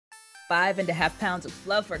5.5 pounds of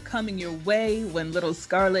fluff are coming your way. When little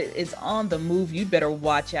Scarlett is on the move, you'd better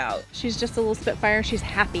watch out. She's just a little spitfire. She's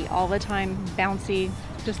happy all the time, bouncy,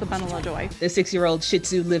 just a bundle of joy. The 6-year-old Shih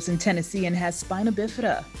Tzu lives in Tennessee and has spina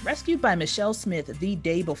bifida, rescued by Michelle Smith the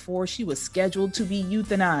day before she was scheduled to be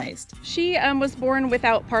euthanized. She was born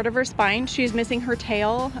without part of her spine. She's missing her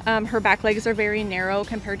tail. Her back legs are very narrow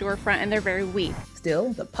compared to her front, and they're very weak.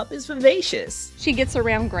 Still, the pup is vivacious. She gets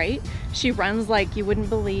around great. She runs like you wouldn't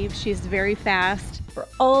believe. She's very fast. For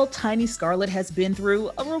all tiny Scarlett has been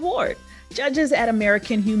through, a reward. Judges at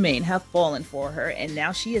American Humane have fallen for her, and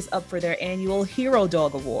now she is up for their annual Hero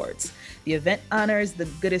Dog Awards. The event honors the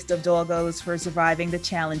goodest of doggos for surviving the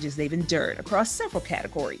challenges they've endured across several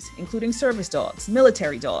categories, including service dogs,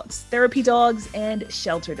 military dogs, therapy dogs, and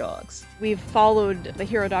shelter dogs. We've followed the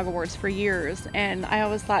Hero Dog Awards for years, and I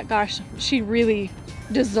always thought, gosh, she really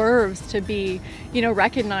deserves to be,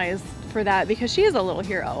 recognized for that because she is a little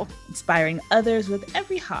hero. Inspiring others with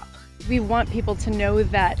every hop. We want people to know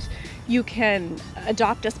that you can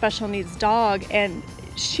adopt a special needs dog, and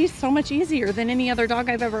she's so much easier than any other dog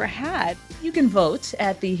I've ever had. You can vote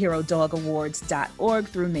at theherodogawards.org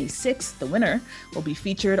through May 6th. The winner will be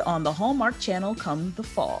featured on the Hallmark Channel come the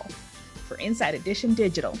fall. For Inside Edition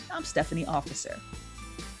Digital, I'm Stephanie Officer.